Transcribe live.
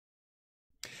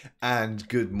And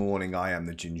good morning, I am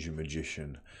the Ginger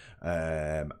Magician.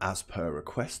 As per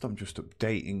request, I'm just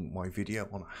updating my video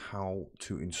on how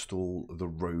to install the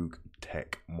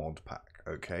RogueTech mod pack,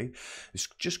 okay? It's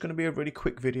just going to be a really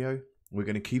quick video. We're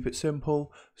going to keep it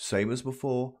simple, same as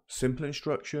before, simple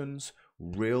instructions,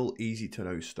 real easy to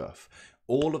know stuff.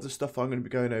 All of the stuff I'm going to be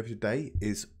going over today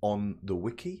is on the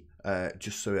wiki,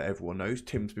 just so that everyone knows.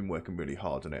 Tim's been working really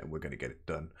hard on it and we're going to get it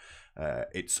done.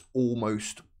 It's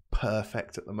almost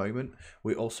perfect at the moment.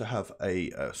 We also have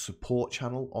a support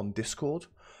channel on Discord.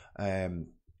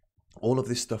 All of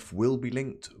this stuff will be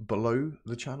linked below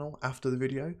the channel after the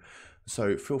video,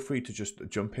 so feel free to just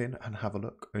jump in and have a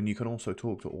look, and you can also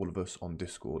talk to all of us on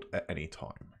Discord at any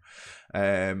time.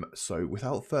 So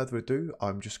without further ado,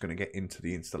 I'm just going to get into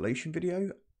the installation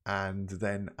video, and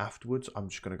then afterwards I'm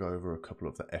just going to go over a couple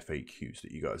of the FAQs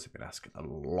that you guys have been asking a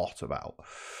lot about.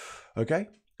 Okay,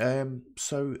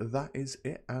 so that is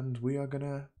it, and we are going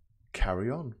to carry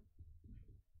on.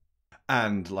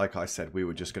 And like I said, we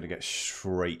were just going to get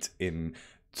straight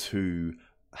into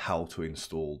how to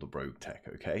install the RogueTech,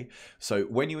 okay? So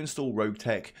when you install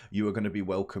RogueTech, you are going to be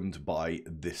welcomed by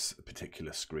this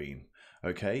particular screen,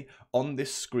 okay? On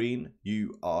this screen,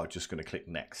 you are just going to click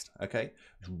next, okay?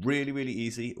 It's really, really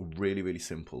easy, really, really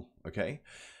simple, okay?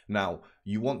 Now,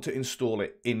 you want to install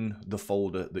it in the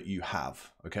folder that you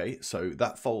have, okay? So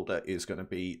that folder is going to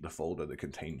be the folder that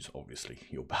contains, obviously,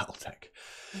 your Battletech.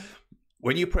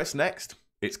 When you press next,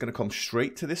 it's going to come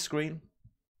straight to this screen.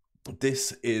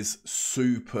 This is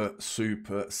super,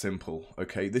 super simple,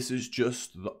 okay? This is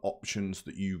just the options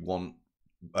that you want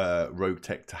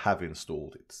RogueTech to have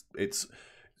installed. It's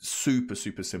super,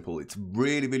 super simple. It's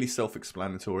really, really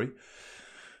self-explanatory.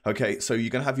 Okay, so you're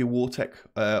going to have your RogueTech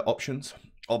options.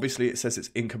 Obviously, it says it's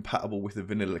incompatible with the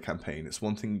vanilla campaign. It's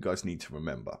one thing you guys need to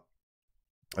remember.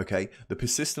 Okay, the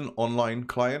persistent online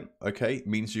client, okay,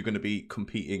 means you're going to be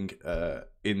competing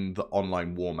in the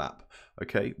online war map,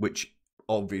 okay, which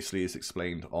obviously is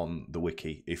explained on the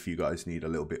wiki if you guys need a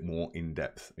little bit more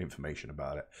in-depth information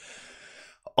about it.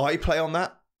 I play on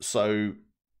that, so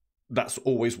that's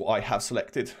always what I have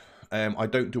selected. I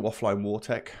don't do offline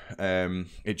RogueTech.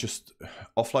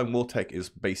 Offline RogueTech is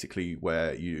basically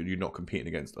where you're not competing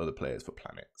against other players for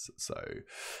planets. So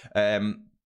I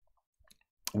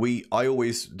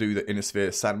always do the Inner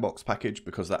Sphere sandbox package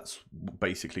because that's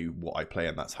basically what I play,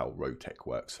 and that's how RogueTech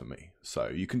works for me. So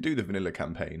you can do the vanilla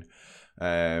campaign.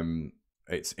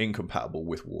 It's incompatible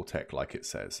with RogueTech, like it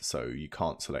says, so you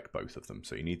can't select both of them.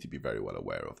 So you need to be very well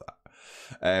aware of that.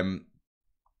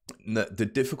 The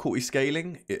difficulty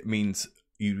scaling, it means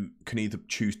you can either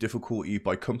choose difficulty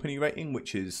by company rating,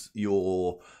 which is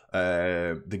your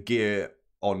the gear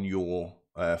on your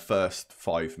first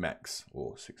 5 mechs,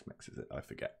 or 6 mechs is it? I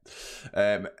forget.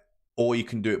 Or you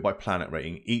can do it by planet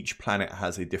rating. Each planet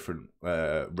has a different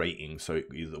rating, so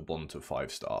either 1 to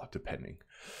 5 star, depending.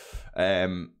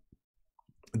 The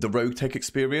RogueTech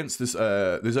experience,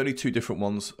 there's only 2 different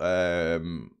ones.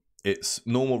 It's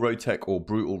normal RogueTech or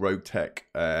brutal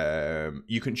RogueTech.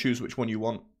 You can choose which one you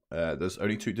want. There's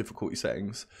only 2 difficulty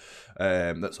settings.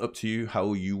 That's up to you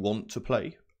how you want to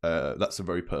play. That's a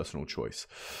very personal choice.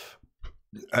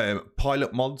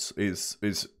 Pilot mods is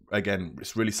again,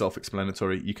 it's really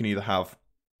self-explanatory. You can either have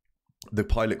the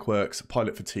pilot quirks,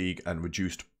 pilot fatigue, and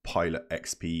reduced pilot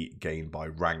XP gained by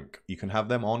rank. You can have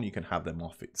them on, you can have them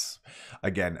off. It's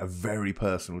again a very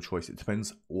personal choice. It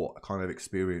depends what kind of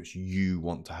experience you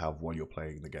want to have while you're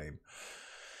playing the game.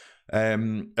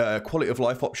 Quality of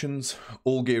life options,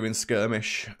 all gear in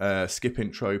skirmish, skip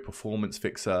intro, performance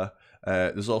fixer.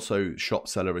 There's also shop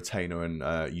seller retainer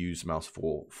and use mouse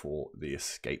for the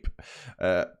escape.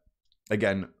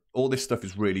 Again, all this stuff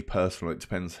is really personal. It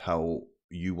depends how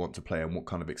you want to play and what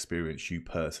kind of experience you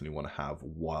personally want to have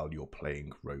while you're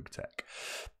playing RogueTech.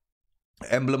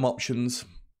 Emblem options,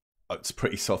 it's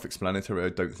pretty self-explanatory. I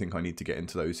don't think I need to get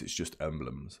into those. It's just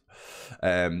emblems.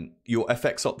 Your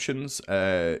FX options,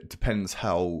 depends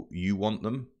how you want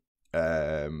them.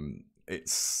 I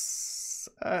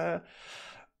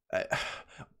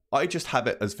just have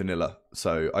it as vanilla,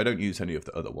 so I don't use any of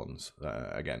the other ones.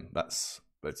 Again,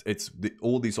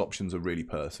 all these options are really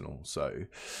personal. So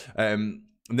and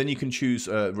then you can choose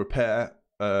repair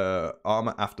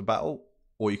armor after battle,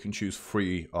 or you can choose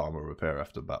free armor repair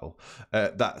after battle.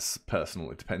 That's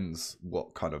personal. It depends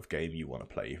what kind of game you want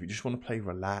to play. If you just want to play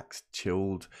relaxed,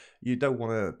 chilled, you don't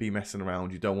want to be messing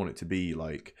around, you don't want it to be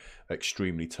like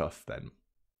extremely tough, then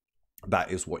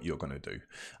that is what you're going to do.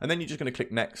 And then you're just going to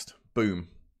click next. Boom.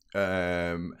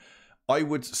 I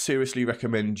would seriously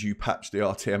recommend you patch the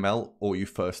RTML or you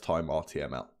first time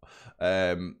RTML.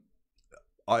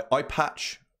 I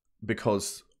patch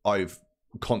because I've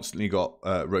constantly got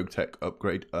RogueTech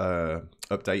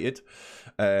updated.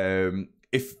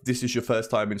 If this is your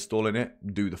first time installing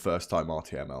it, do the first time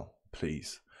RTML,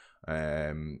 please.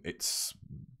 It's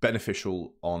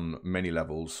beneficial on many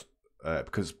levels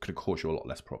because it can cause you a lot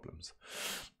less problems.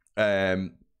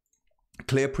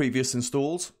 Clear previous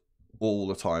installs all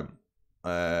the time.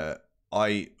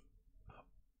 I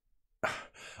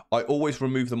always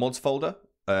remove the mods folder,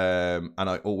 and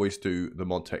I always do the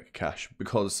ModTech cache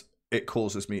because it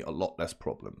causes me a lot less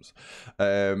problems.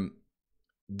 The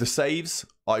saves,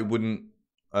 I wouldn't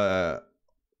mess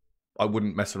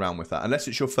around with that unless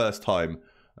it's your first time.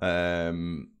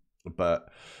 But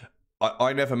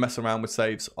I never mess around with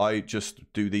saves. I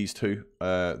just do these two,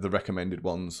 the recommended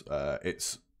ones.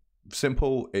 It's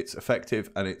simple, it's effective,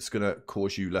 and it's gonna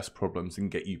cause you less problems and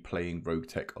get you playing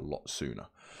RogueTech a lot sooner.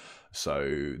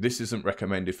 So this isn't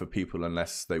recommended for people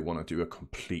unless they want to do a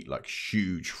complete, like,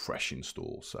 huge fresh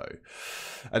install. So,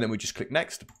 and then we just click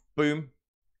next, boom,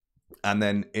 and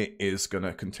then it is going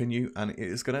to continue and it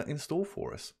is going to install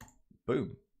for us,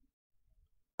 boom.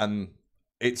 And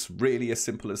it's really as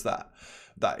simple as that.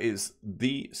 That is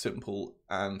the simple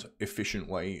and efficient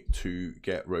way to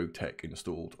get RogueTech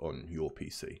installed on your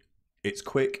PC. It's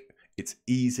quick, it's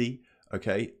easy,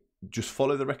 okay? Just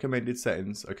follow the recommended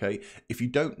settings, okay? If you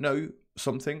don't know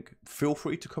something, feel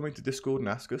free to come into Discord and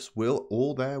ask us.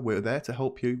 We're there to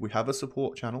help you. We have a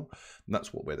support channel, and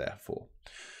that's what we're there for.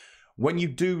 When you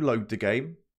do load the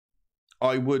game,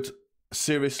 I would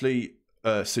seriously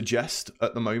suggest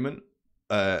at the moment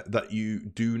that you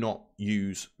do not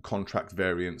use contract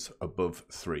variants above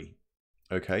 3,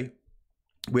 okay?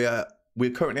 We're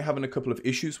currently having a couple of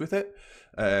issues with it.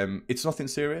 It's nothing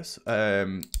serious.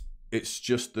 It's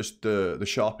just the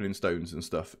sharpening stones and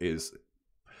stuff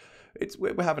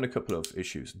we're having a couple of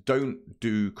issues. Don't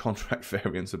do contract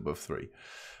variants above 3.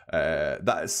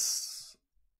 That's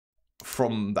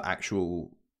from the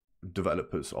actual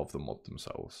developers of the mod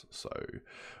themselves. So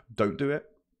don't do it.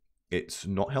 It's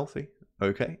not healthy.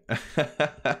 Okay.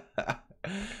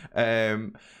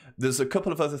 There's a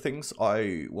couple of other things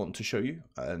I want to show you,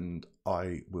 and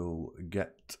I will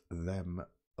get them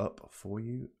up for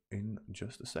you in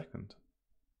just a second.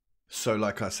 So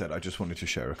like I said, I just wanted to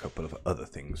share a couple of other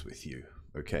things with you,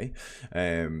 okay?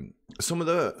 Some of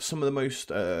the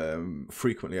most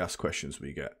frequently asked questions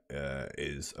we get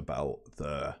is about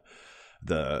the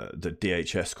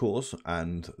DHS cores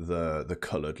and the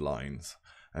colored lines.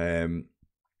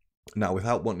 Now,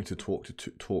 without wanting to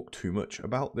talk too much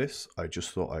about this, I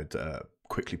just thought I'd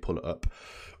quickly pull it up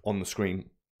on the screen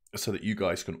so that you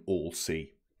guys can all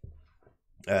see.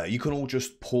 You can all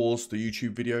just pause the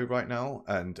YouTube video right now,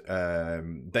 and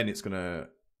then it's gonna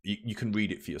you can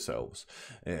read it for yourselves.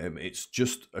 It's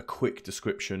just a quick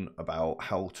description about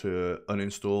how to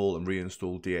uninstall and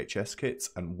reinstall DHS kits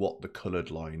and what the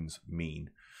colored lines mean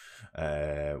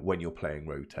when you're playing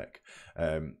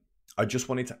RogueTech. I just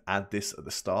wanted to add this at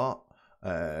the start,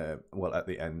 well, at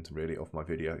the end really of my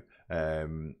video,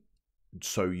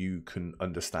 so you can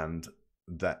understand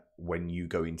that when you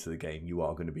go into the game, you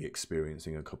are going to be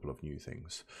experiencing a couple of new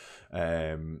things.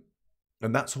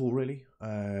 And that's all really.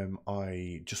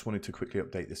 I just wanted to quickly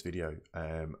update this video,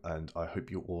 and I hope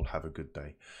you all have a good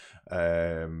day.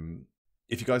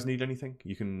 If you guys need anything,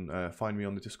 you can find me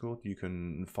on the Discord. You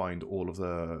can find all of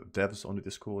the devs on the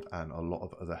Discord and a lot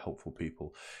of other helpful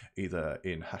people, either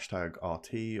in hashtag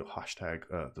RT or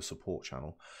hashtag the support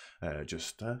channel.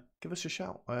 Just give us a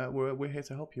shout. We're here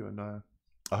to help you, and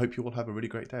I hope you all have a really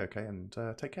great day, okay? And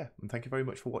take care. And thank you very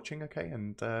much for watching, okay?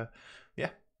 And yeah,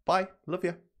 bye. Love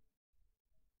you.